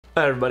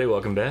Hi everybody,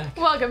 welcome back.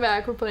 Welcome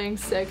back. We're playing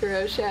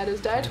Sekiro.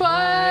 Shadows die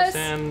twice.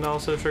 And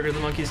also trigger the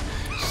monkeys.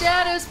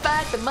 Shadows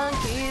fight the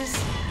monkeys.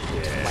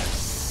 Yeah.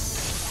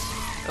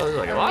 Twice. Oh, there's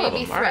like a Or lot of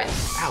maybe them. All right.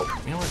 thrice.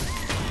 Ow. You know what?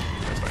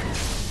 That's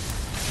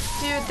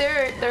fine. Dude,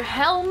 they're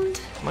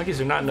helmed. Monkeys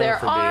are not known They're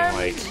for armed.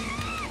 being like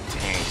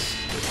tanks.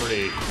 They're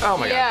pretty. Oh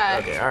my Yeah.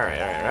 god. Okay. All right.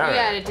 You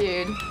got it,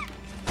 dude. I'm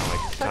like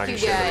Fuck talking you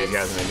shit to these guys.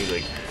 guys and they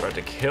immediately about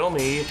to kill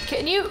me.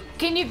 Can you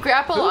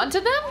grapple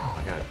onto them? Oh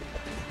my god.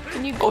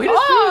 Can you? Oh, he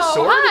just threw his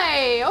sword?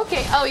 Hi.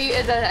 Okay. Oh,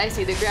 I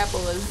see. The grapple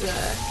is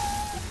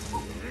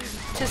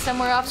to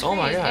somewhere off screen. Oh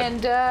my god.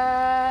 And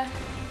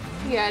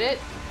you got it.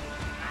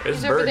 This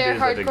He's over bird there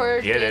dude's about to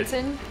hardcore get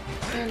dancing,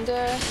 and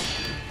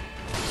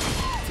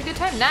it's a good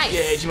time. Nice.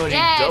 Yeah, Ichimoji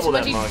yeah, double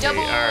that Ichimoji monkey.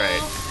 double. All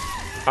right.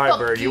 All right, Fuck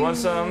bird. You want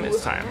you. some?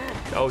 It's time.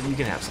 Oh, you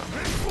can have some.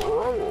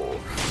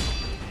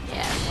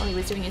 Yeah, while he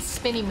was doing his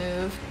spinny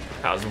move.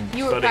 I was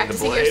You were studying the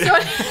practicing your blade.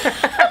 sword.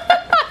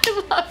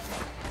 I love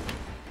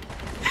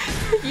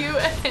you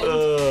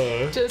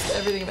and just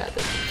everything about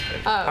this.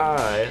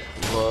 I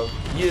love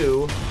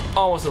you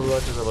almost as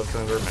much as I love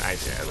killing Birdman. I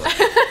say I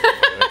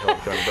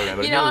love killing Birdman,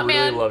 but You know I what,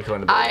 man? really love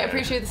killing the Birdman. I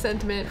appreciate the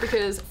sentiment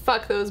because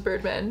fuck those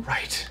birdmen.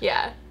 Right.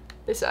 Yeah,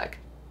 they suck.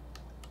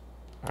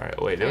 All right.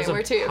 Wait. There was where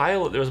a to?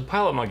 pile. There was a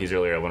pile of monkeys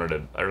earlier. I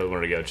really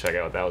wanted to go check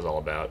out what that was all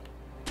about.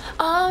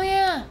 Oh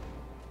yeah.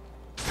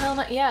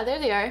 Yeah, there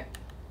they are.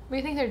 What do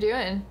you think they're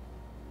doing?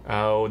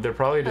 Oh, they're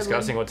probably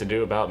discussing what to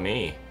do about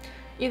me.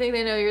 You think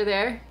they know you're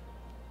there?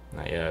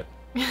 Not yet.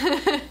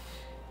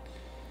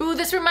 Ooh,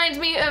 this reminds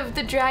me of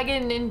the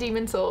dragon in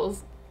Demon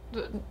Souls.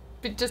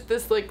 Just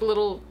this like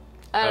little,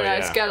 I don't know, yeah.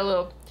 it's got a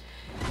little,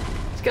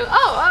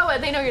 oh,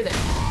 they know you're there.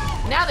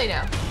 Now they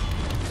know.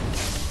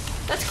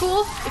 That's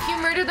cool. If you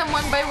murder them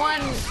one by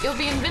one, you'll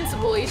be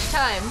invincible each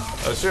time.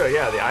 Oh, sure.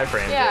 Yeah, the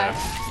iframes. Yeah.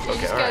 You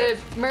Okay. just All gotta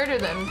right. murder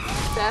them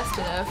fast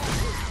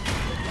enough.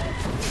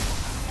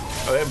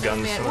 Oh, they have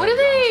guns. Man, Some what of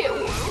do them have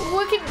they,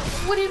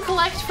 guns. what do you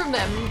collect from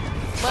them?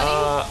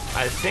 Money?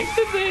 I think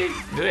that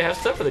do they have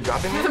stuff? Are they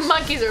dropping The things?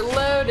 monkeys are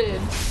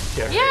loaded.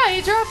 Yeah. Yeah,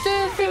 he dropped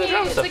a thingy.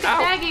 dropped It's stuff. like a Ow.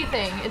 baggy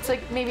thing. It's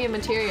like maybe a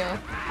material.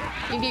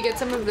 Maybe you get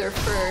some of their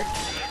fur.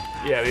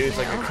 Yeah, maybe it's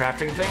like a know?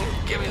 crafting thing.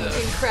 Give me You those.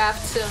 can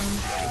craft some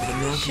The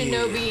monkey.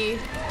 shinobi,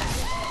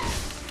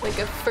 like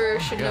a fur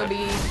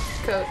shinobi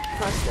coat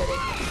prosthetic.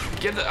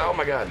 Get the. Oh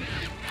my god.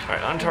 All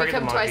right, untarget the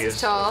Become monkeys. twice as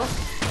tall.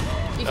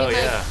 You can Oh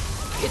yeah.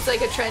 it's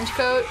like a trench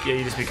coat. Yeah,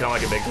 you just become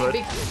like a Bigfoot.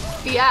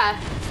 Yeah.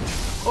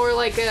 Or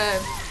like a,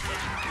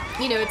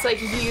 it's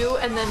like you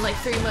and then like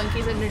 3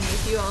 monkeys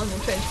underneath you all in the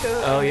trench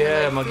coat. Oh and then,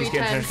 yeah, like, monkeys 3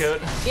 get in trench times-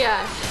 coat.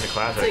 Yeah. It's a It's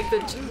classic. like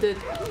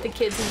the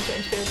kids in the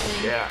trench coat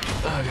thing. Yeah.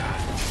 Oh god.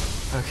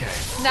 Okay.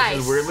 Nice.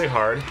 This is weirdly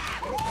hard.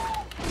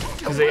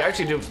 Because they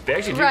actually do.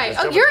 Right. this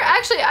Oh, stuff you're with that.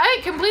 actually. I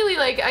completely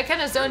I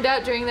kind of zoned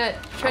out during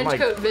that trench like-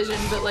 coat vision,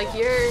 but like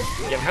you're Yeah, I'm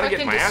kind of fucking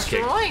getting my ass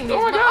kicked. destroying these.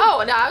 Oh my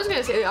god. Oh no, I was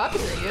gonna say the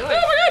opposite. You're like,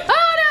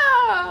 oh no.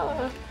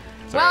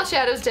 Sorry. Well,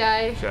 shadows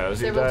die. Shadows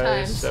several die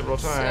times. several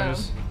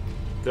times. So.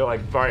 They're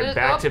like, all right,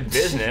 back to Oh,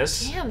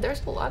 business. Damn,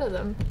 there's a lot of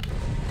them.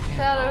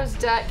 Shadows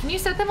die. Can you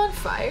set them on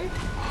fire?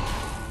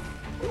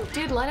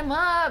 Dude, light them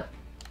up.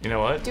 You know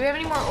what? Do we have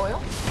any more oil?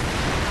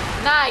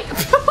 Nice.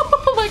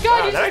 Oh my god,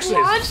 Wow, he that just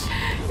actually launched.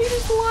 He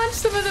just launched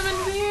some of them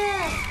into the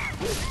air.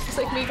 Just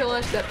like Mika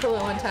launched that pillow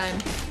one time.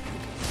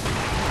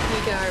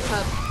 Mika, our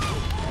pup.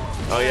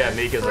 Oh yeah,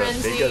 Mika's the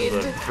frenzied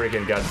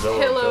freaking Godzilla.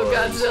 Pillow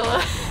killers.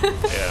 Godzilla.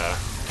 Yeah.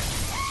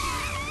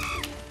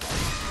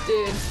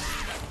 Dude,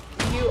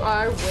 you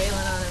are wailing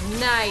on him.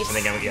 Nice. I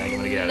think I'm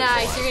gonna get it.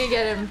 Nice, you're gonna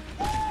get him.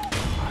 You're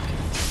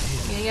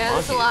gonna get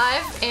us Monkeys.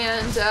 alive,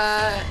 and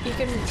you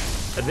can.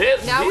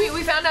 Now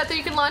we found out that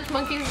you can launch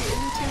monkeys into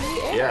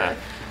the air. Yeah.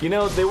 You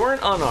know, they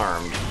weren't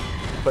unarmed,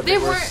 but They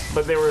were. weren't-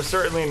 But they were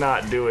certainly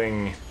not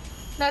doing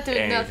Not doing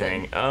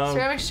anything. nothing.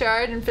 Ceramic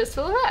shard and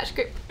fistful of ash.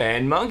 Great.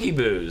 And monkey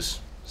booze.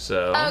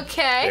 So.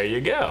 Okay. There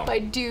you go. By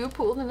dew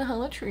pulled in a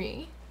hollow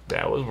tree.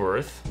 That was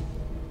worth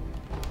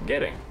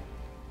getting. I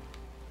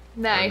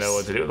Nice. don't know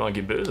what to do with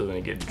monkey booze other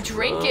than get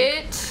Drink drunk.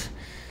 it.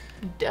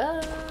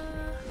 Duh.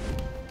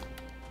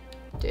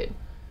 Dude.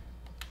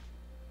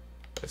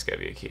 That's gotta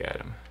be a key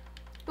item.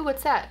 Ooh,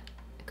 what's that?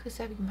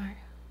 Kusabi Mario.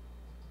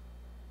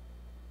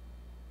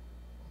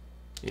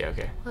 Yeah.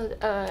 Okay. Well,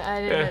 I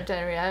didn't have time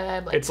to read. I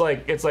had like.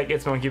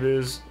 It's monkey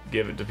booze.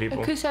 Give it to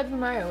people. Kusabi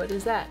Mario, what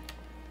is that?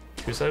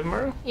 Kusabi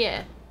Maru?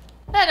 Yeah.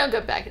 I don't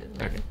go back.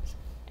 Okay.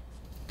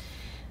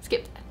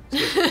 Skip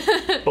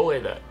that. Belay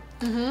that.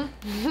 Alright,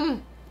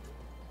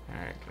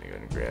 gonna go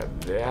and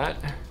grab that.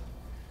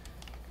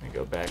 Gonna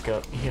go back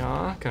up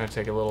here. Gonna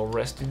take a little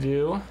resty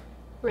do.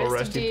 A little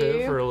resty poo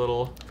Resty-do. for a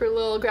little. For a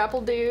little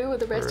grapple do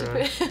with a resty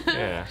poo.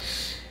 Yeah.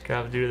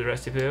 Grab do the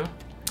resty poo.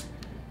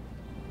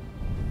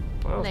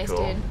 Well, Nice,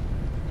 cool. dude.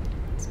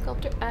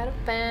 Sculptor out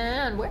of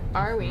bound. Where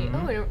are we?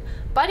 Oh,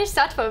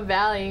 Bodhisattva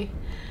Valley.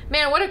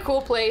 Man, what a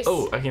cool place.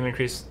 Oh, I can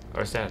increase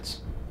our stats.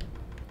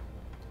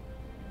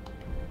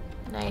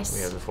 Nice.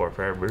 We have the 4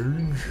 prayer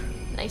burns.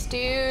 Nice,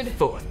 dude.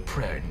 4th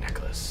prayer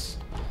necklace.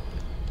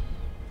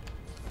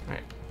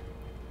 Alright.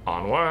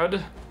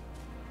 Onward.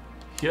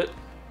 Hit. Man,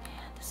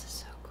 this is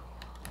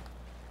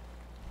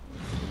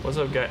What's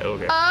up, guy?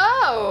 Okay.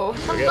 Oh.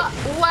 There we go.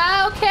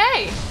 Wow.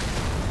 Okay.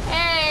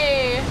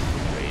 Hey.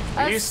 Rage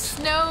A beast.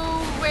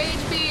 snow rage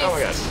beast. Oh my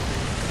god.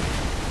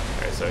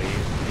 Alright, so he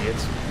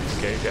hits.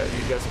 Okay,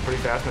 he's got some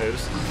pretty fast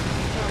moves.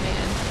 Oh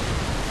man.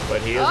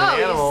 But he is an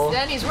animal.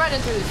 Then he's running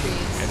through the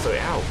trees. And so,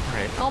 ow,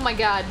 right. Oh my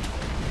god.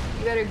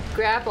 You better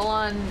grapple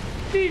on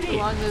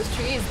along those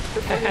trees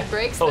before he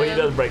breaks them. Oh, he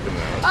does break them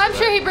now. I'm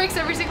sure he breaks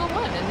every single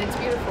one, and it's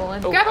beautiful.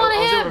 And Oh, grapple on I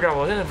was able him. to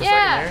grapple on him for a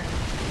Yeah. second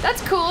there.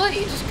 That's cool.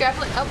 You just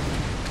grappling up,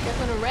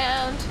 grappling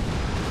around.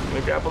 Let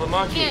me grapple the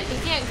monkey. You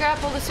can't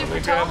grapple the super Let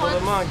me tall grapple the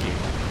ones. monkey.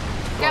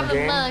 Grapple the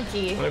game.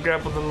 monkey. Let me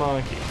grapple the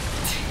monkey.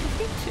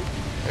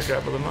 Let's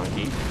grapple the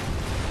monkey.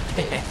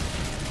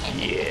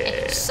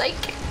 Yeah.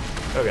 Psych.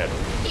 Oh god.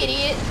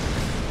 Idiot.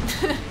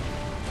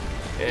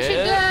 Yeah. You should,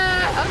 oh,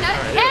 nice.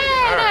 Alright,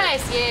 Hey, alright.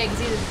 nice. Yeah, because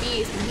he's a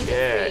beast and he's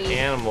Yeah, afraid.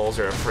 animals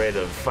are afraid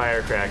of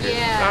firecrackers.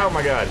 Yeah. Oh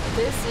my god.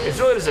 This is It's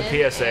really just a an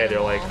PSA. They're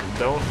like, animal.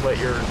 don't let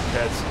your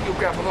pets. You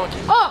grapple the monkey.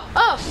 Oh.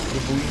 You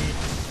bleed.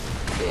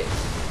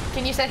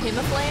 Can you set him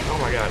aflame? Oh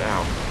my god,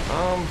 ow.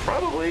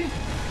 Probably.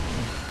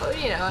 Oh,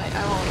 you know, I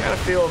won't. Gotta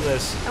feel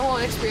this. I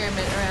won't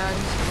experiment around.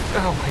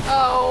 Oh my god.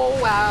 Oh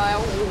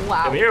wow,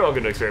 wow. I mean, you're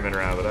welcome to experiment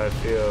around, but I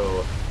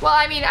feel. Well,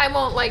 I mean, I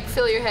won't like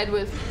fill your head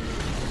with,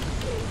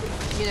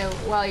 you know,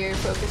 while you're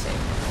focusing.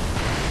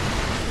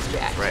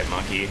 Distract. Right,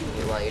 monkey.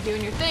 While you're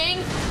doing your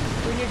thing,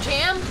 doing your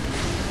jam.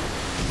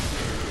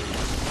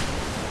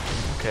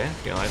 Okay,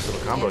 got a nice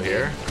little combo Yeah,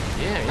 here.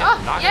 Yeah, Oh,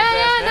 knock yeah,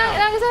 his ass down.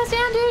 knock his ass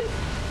down, dude.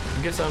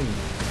 Get some.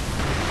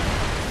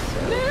 So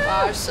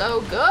far,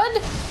 so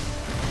good.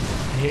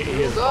 He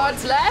is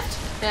God's left.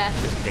 Yeah.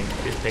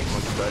 his pink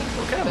monkey butt.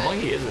 What kind of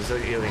monkey is this?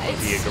 Is he a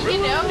It's, gorilla? you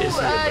know, is he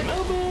a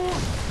bonobo?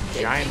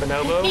 Giant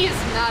bonobo? He is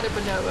not a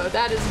bonobo.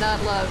 That is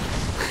not love.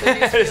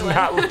 That is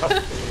not love.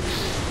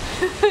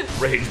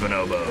 Rage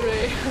bonobo.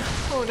 Right.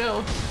 Oh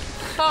no.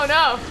 Oh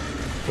no.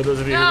 For those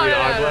of you No, who read no,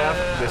 no, Oglaff,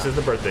 no, no, no. this is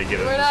the birthday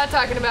gift. We're not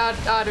talking about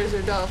otters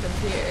or dolphins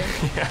here.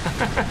 Yeah.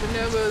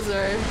 Bonobos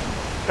are.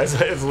 It's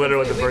literally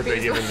what the birthday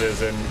Completely gift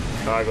is in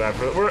Oglaff.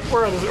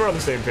 We're on the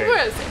same page.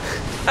 We're the same.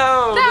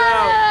 Oh No! no!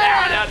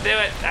 No, don't do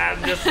it!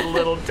 I'm just a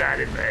little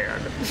tiny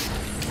man.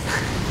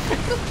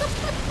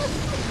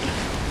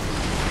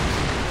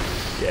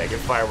 Yeah, get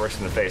fireworks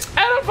in the face.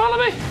 Ah, don't follow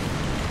me!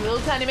 Little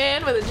tiny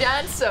man with a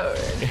giant sword.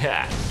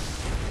 Yeah.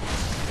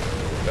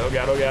 Oh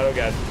god, oh god, oh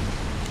god.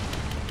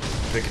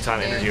 Big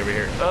katana energy over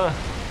here.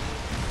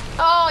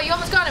 Oh, you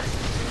almost got him.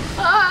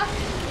 Ah,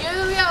 you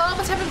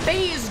almost have him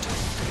phased.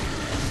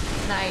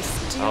 Nice,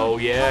 dude. Oh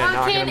yeah,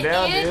 knocking him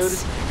down, it. dude.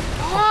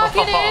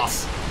 Rocking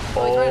it.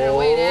 Oh, he's running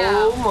away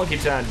Oh, now. monkey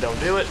time, don't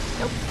do it.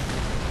 Nope.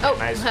 Oh,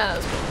 Nice. that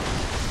was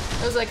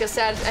cool. It was like a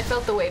sad. I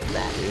felt the weight of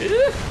that.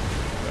 Yeah.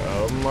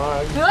 Oh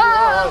my Oh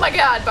god. my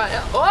god! But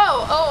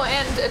oh,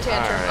 and a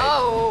tantrum. Alright,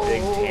 Oh,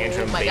 big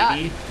tantrum, my baby.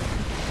 god.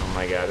 Oh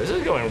my god, this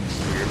is going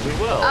weirdly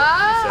well.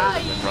 Ah,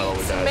 he says, and then probably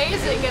it's does.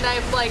 amazing, and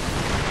I'm like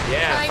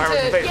Yeah, trying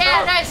fireworks in the to. face.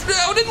 Yeah, Oh, nice.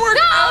 No, it didn't work.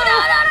 No.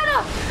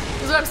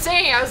 This is what I'm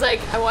saying. I was like,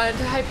 I wanted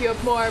to hype you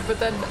up more, but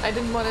then I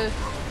didn't want to,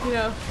 you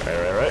know.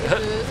 Right.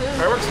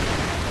 Fireworks. I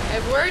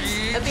have words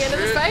at the end of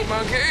this fight.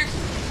 Monkey.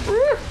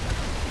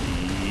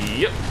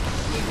 Yep.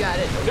 You got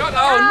it. No,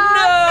 no, Oh,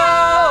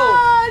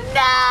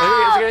 no!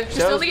 Okay, it's okay.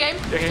 You're still in the game.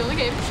 Okay. You're still in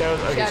the game.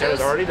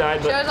 Shadows already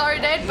died, but Shadow's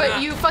already dead, but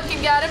you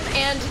fucking got him,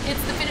 and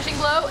it's the finishing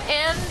blow,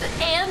 and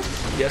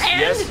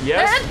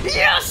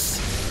yes!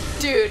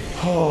 Dude,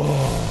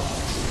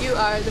 you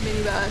are the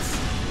mini boss.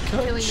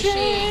 Killing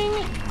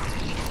machine.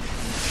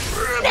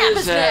 Snap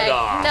his head neck.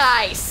 off.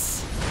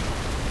 Nice.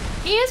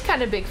 He is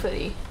kind of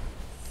Bigfooty.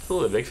 A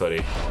little bit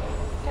Bigfooty.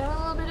 Kind of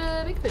a little bit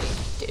of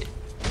Bigfooty. Dude,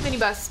 mini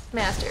boss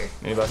master.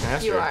 Mini boss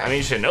master. You are. I mean,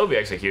 you should know the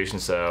execution,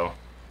 so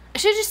I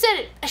should have just said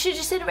it. I should have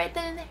just said it right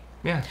then and there.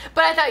 yeah.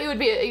 But I thought you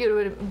would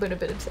have been a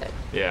bit upset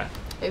Yeah.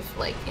 if,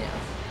 like, you know,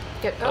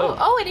 get. Oh.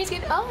 Oh, and he's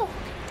getting. Oh.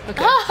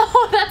 Okay.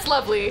 Oh, that's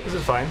lovely. This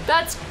is fine.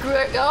 That's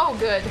great. Oh,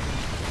 good.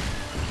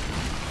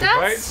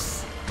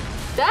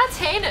 That's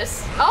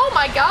heinous. Oh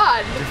my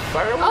god. Do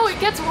fireworks Oh, it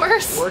gets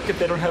worse. work if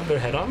they don't have their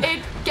head on?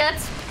 It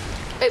gets.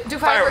 Do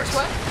fireworks Fireworks.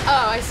 what?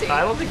 Oh, I see.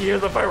 I don't think you hear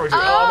the fireworks.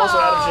 You're almost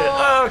out of shit.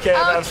 Oh, okay,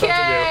 I have stuff to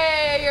do.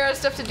 Okay, you're out of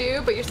stuff to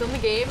do, but you're still in the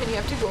game, and you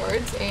have 2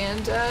 boards,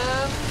 and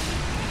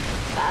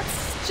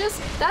that's.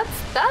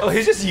 Oh,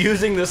 he's just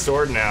using the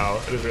sword now.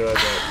 I just realized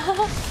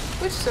that.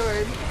 Which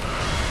sword?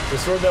 The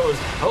sword that was.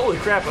 Holy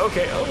crap!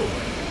 Okay. Oh.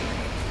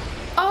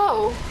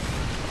 Oh.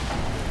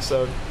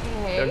 So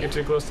Okay. don't get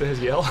too close to his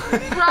yell.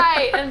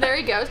 Right, and there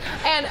he goes,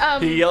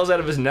 and He yells out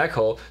of his neck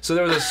hole. So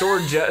there was a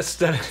sword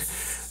there's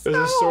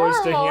a sword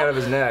sticking horrible. out of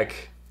his neck,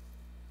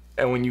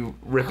 and when you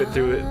rip it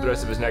through the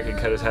rest of his neck and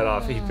cut his head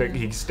off,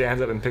 he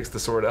stands up and picks the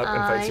sword up and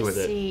fights you with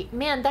I it. see.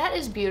 Man, that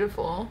is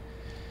beautiful.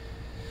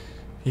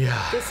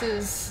 Yeah. This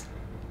is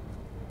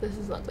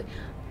lovely.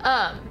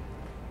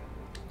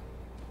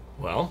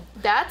 Well,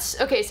 That's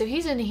okay. So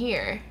he's in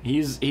here.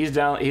 he's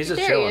down. He's just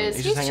There chilling. he is.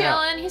 He's He's just hanging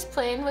out. chilling. He's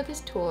playing with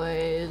his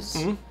toys.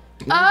 Mhm.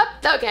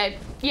 Okay.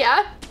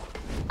 Yeah.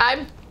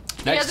 He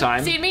Next hasn't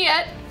time, seen me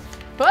yet.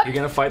 What? you're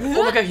gonna fight.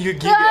 Oh my god, you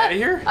get out of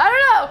here? I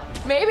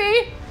don't know.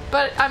 Maybe.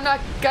 But I'm not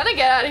gonna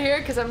get out of here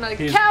because I'm not a coward.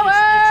 He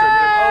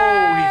triggered him.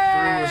 Oh, he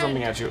threw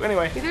something at you.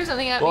 Anyway. He threw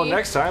something at well, me.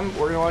 next time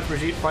we're gonna watch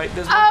Brigitte fight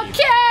this monkey.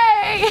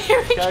 Okay,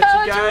 here we go.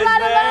 Catch you guys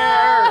there.